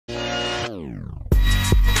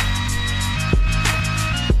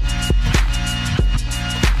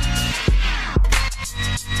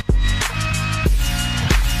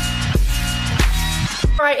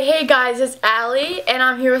Hey guys, it's Allie, and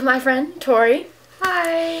I'm here with my friend Tori.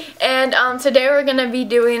 Hi. And today we're going to be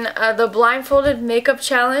doing the Blindfolded makeup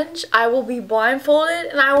challenge. I will be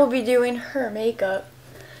blindfolded, and I will be doing her makeup.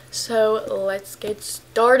 So let's get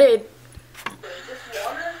started.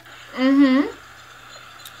 Mm-hmm.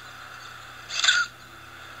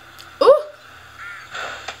 Ooh!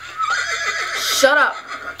 Shut up.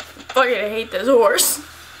 Fucking hate this horse.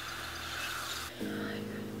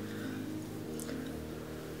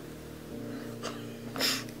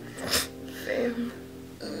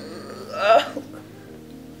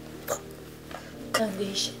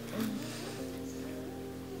 Foundation.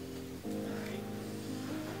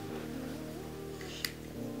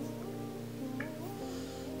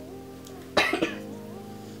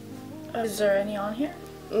 Is there any on here?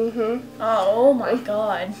 Mm-hmm. Oh my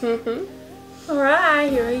god. Mm-hmm.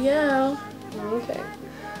 Alright, here we go. Okay.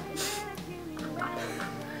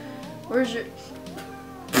 Where's your...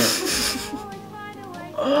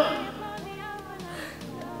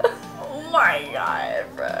 Oh my god,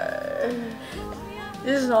 bro.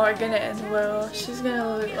 This is not gonna end well. She's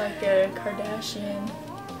gonna look like a Kardashian.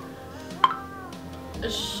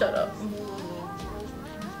 Just shut up.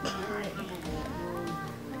 Alright.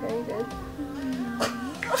 Very good.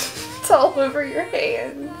 It's all over your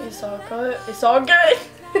hand. It's all good. It's all good.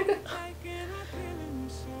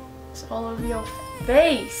 It's all over your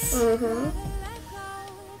face. Mm-hmm.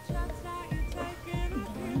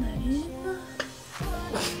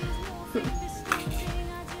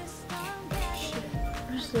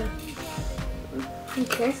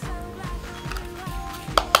 Okay.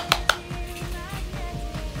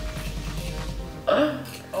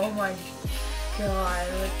 Oh my god,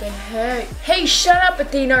 what the heck? Hey, shut up,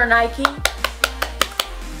 Athena or Nike.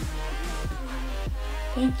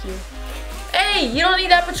 Thank you. Hey, you don't need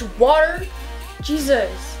that much water.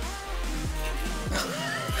 Jesus.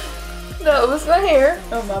 That was my hair.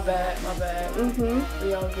 Oh, my bad, my bad. Mm-hmm.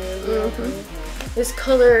 We all good, we all good. This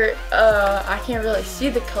color, I can't really see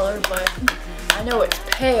the color, but I know it's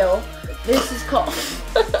pale. This is called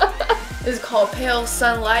this is called Pale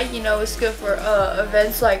Sunlight. You know, it's good for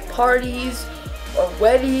events like parties or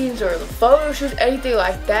weddings or photo shoots, anything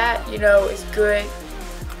like that. You know, it's good.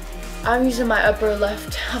 I'm using my upper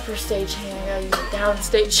stage hand. I gotta use a down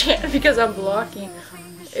stage hand because I'm blocking.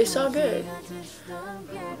 It's all good.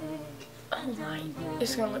 Oh my,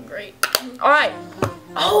 it's gonna look great. All right.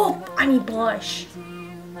 Oh, I need blush.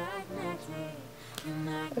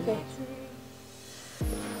 Okay.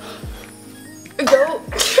 Go.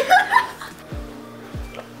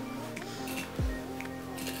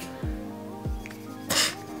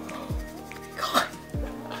 God.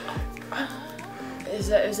 Is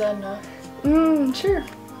that enough? Sure.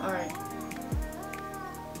 All right.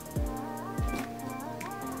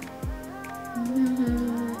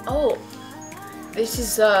 Oh, this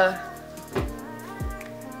is the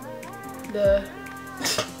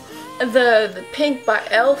pink by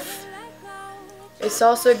Elf. It's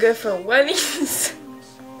also good for weddings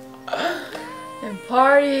and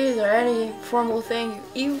parties or any formal thing,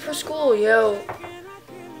 even for school. Yo,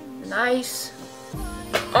 nice.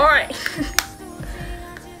 All right.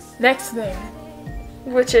 Next thing,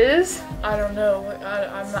 Which is? I don't know.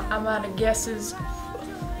 I'm out of guesses.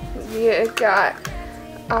 You got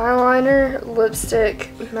eyeliner,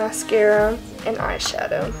 lipstick, mascara, and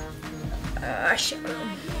eyeshadow. Eyeshadow.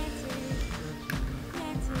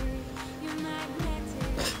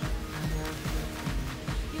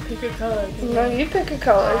 Pick a color. No, you pick a Oh,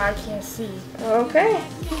 color. I can't see. Okay.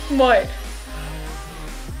 What?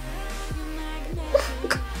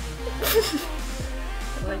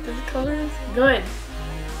 I like those colors. Good.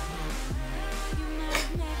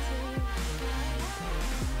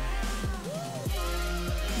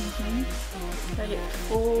 Gotta get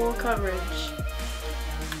full coverage.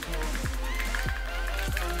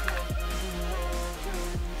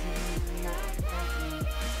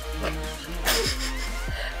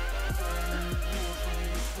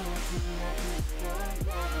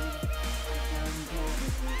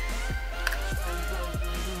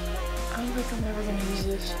 I don't think I'm ever gonna use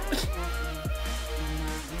this.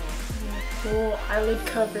 Full eyelid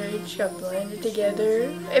coverage, gotta blend it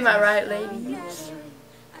together. Am I right, ladies?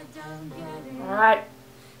 Alright.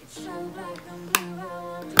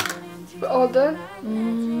 All done?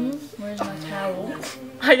 Where's my towel?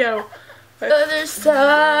 I go. Other side.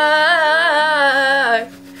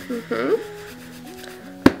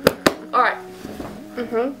 Alright.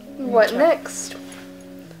 What next?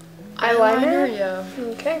 Eyeliner? Yeah.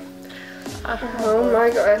 Okay. Oh my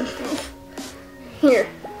god. Here.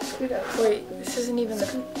 Wait, this isn't even the...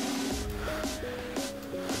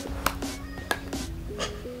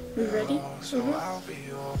 We ready?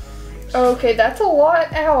 Okay, that's a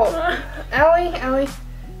lot out. Allie.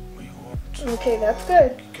 Okay, that's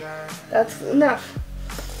good. That's enough.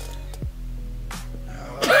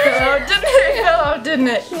 Oh, didn't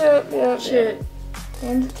it? Yep. Shit.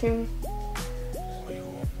 And the tune.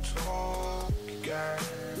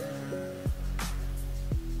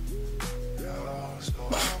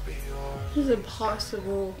 This is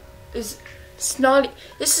impossible. It's not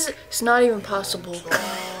even possible.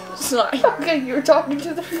 It's not. Okay, you were talking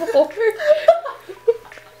to the floor.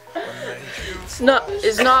 It's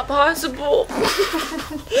not possible.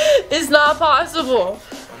 It's not possible.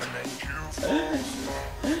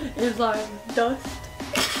 It's like dust.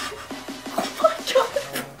 Oh my god.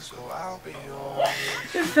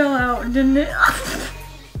 It fell out, didn't it?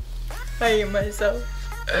 I hate myself.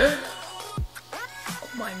 Oh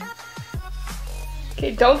my.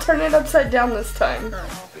 Okay, don't turn it upside down this time.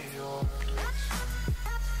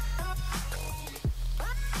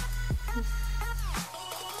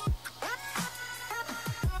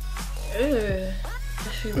 Ew.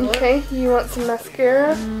 Okay, you want some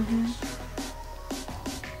mascara?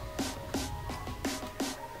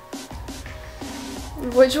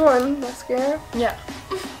 Which one? Mascara? Yeah.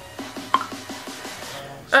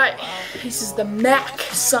 Alright, this is the MAC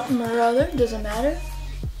something or other, doesn't matter.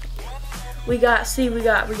 We got the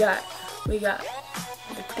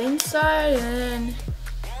thin side and then.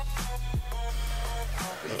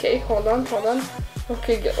 Okay, hold on.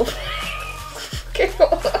 Okay, go. Okay,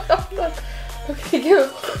 hold on. Okay, go.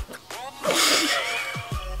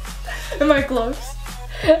 Am I close?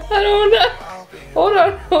 I don't know. Hold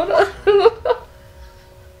on.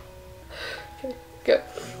 Okay, go.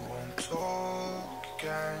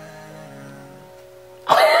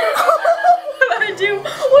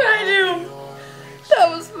 What'd I do? That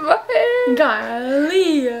was my hair.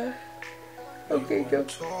 Golly. Okay, go.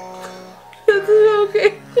 That's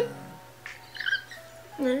okay.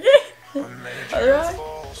 Other eye.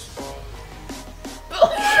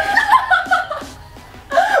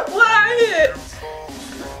 What I hit?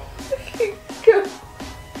 Go.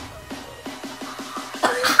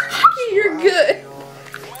 You're good.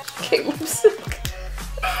 Okay, whoops.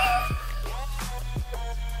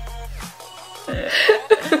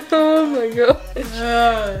 Oh my gosh.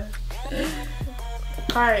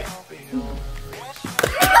 Alright.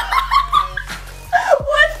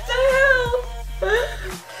 What the hell?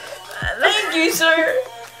 Thank you, sir.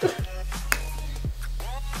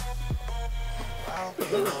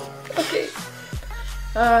 Okay.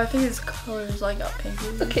 I think his color is like got pinky.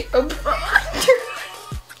 Okay.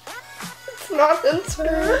 It's not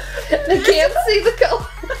insert. I can't see the color.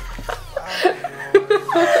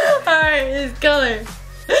 Alright, his color.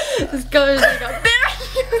 His color is like a berry.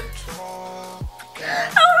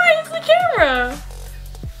 Oh, right, it's the camera.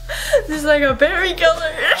 This is like a berry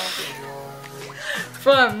color.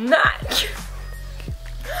 From that.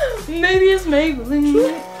 Maybe it's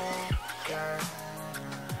Maybelline.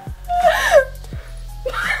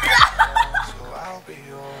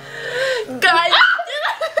 Guys.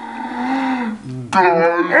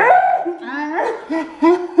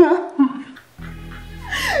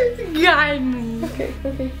 Guide me. Okay,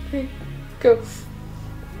 go.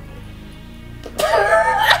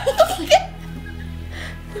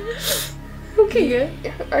 Okay, good.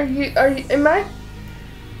 Are you, am I?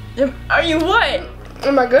 Are you what?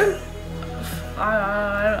 Am I good? I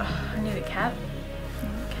need a cap.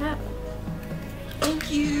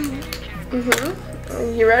 Thank you.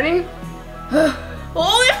 You ready?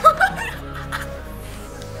 Holy.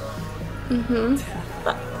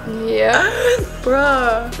 Yeah.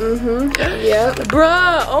 Bruh. Yeah.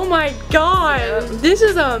 Bruh. Oh my god. This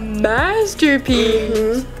is a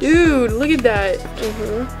masterpiece. Dude, look at that.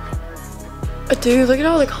 Dude, look at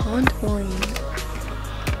all the contouring.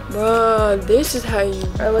 Bruh, this is how you.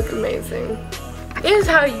 I look amazing. This is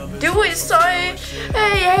how you do it, son.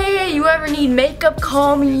 Hey, you ever need makeup,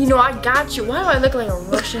 call me. You know, I got you. Why do I look like a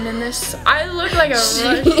Russian in this? I look like a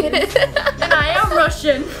Russian. And I am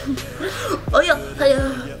Russian. Oh, yeah.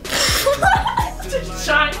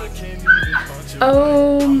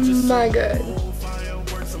 Oh my god.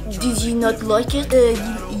 Did you not like it? You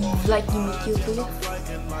like you make you feel?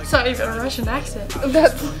 It's not even a Russian accent.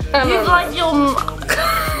 That's, I You don't know. like your...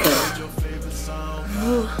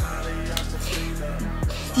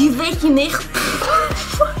 You weet je niet.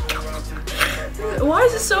 Why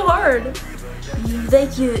is it so hard? You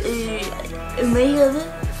weet je meegeven?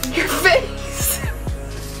 Your face.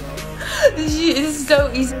 This is so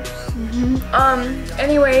easy.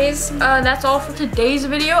 Anyways, that's all for today's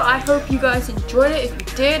video. I hope you guys enjoyed it. If you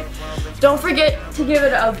did, Don't forget to give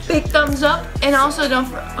it a big thumbs up, and also don't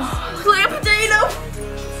potato.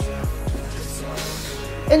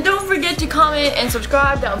 And don't forget to comment and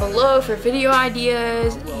subscribe down below for video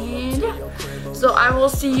ideas. And yeah, so I will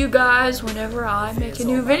see you guys whenever I make a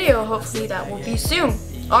new video. Hopefully that will be soon.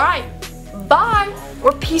 Alright, bye,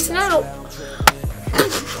 or peace out.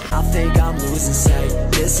 I think I'm losing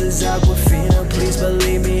sight. This is Aquafina, please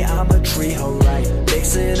believe me, I'm a tree, alright.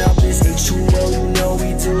 Mixing up this H2O, you know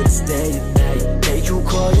we do this day and night. Make you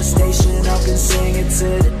call your station up and sing it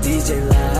to the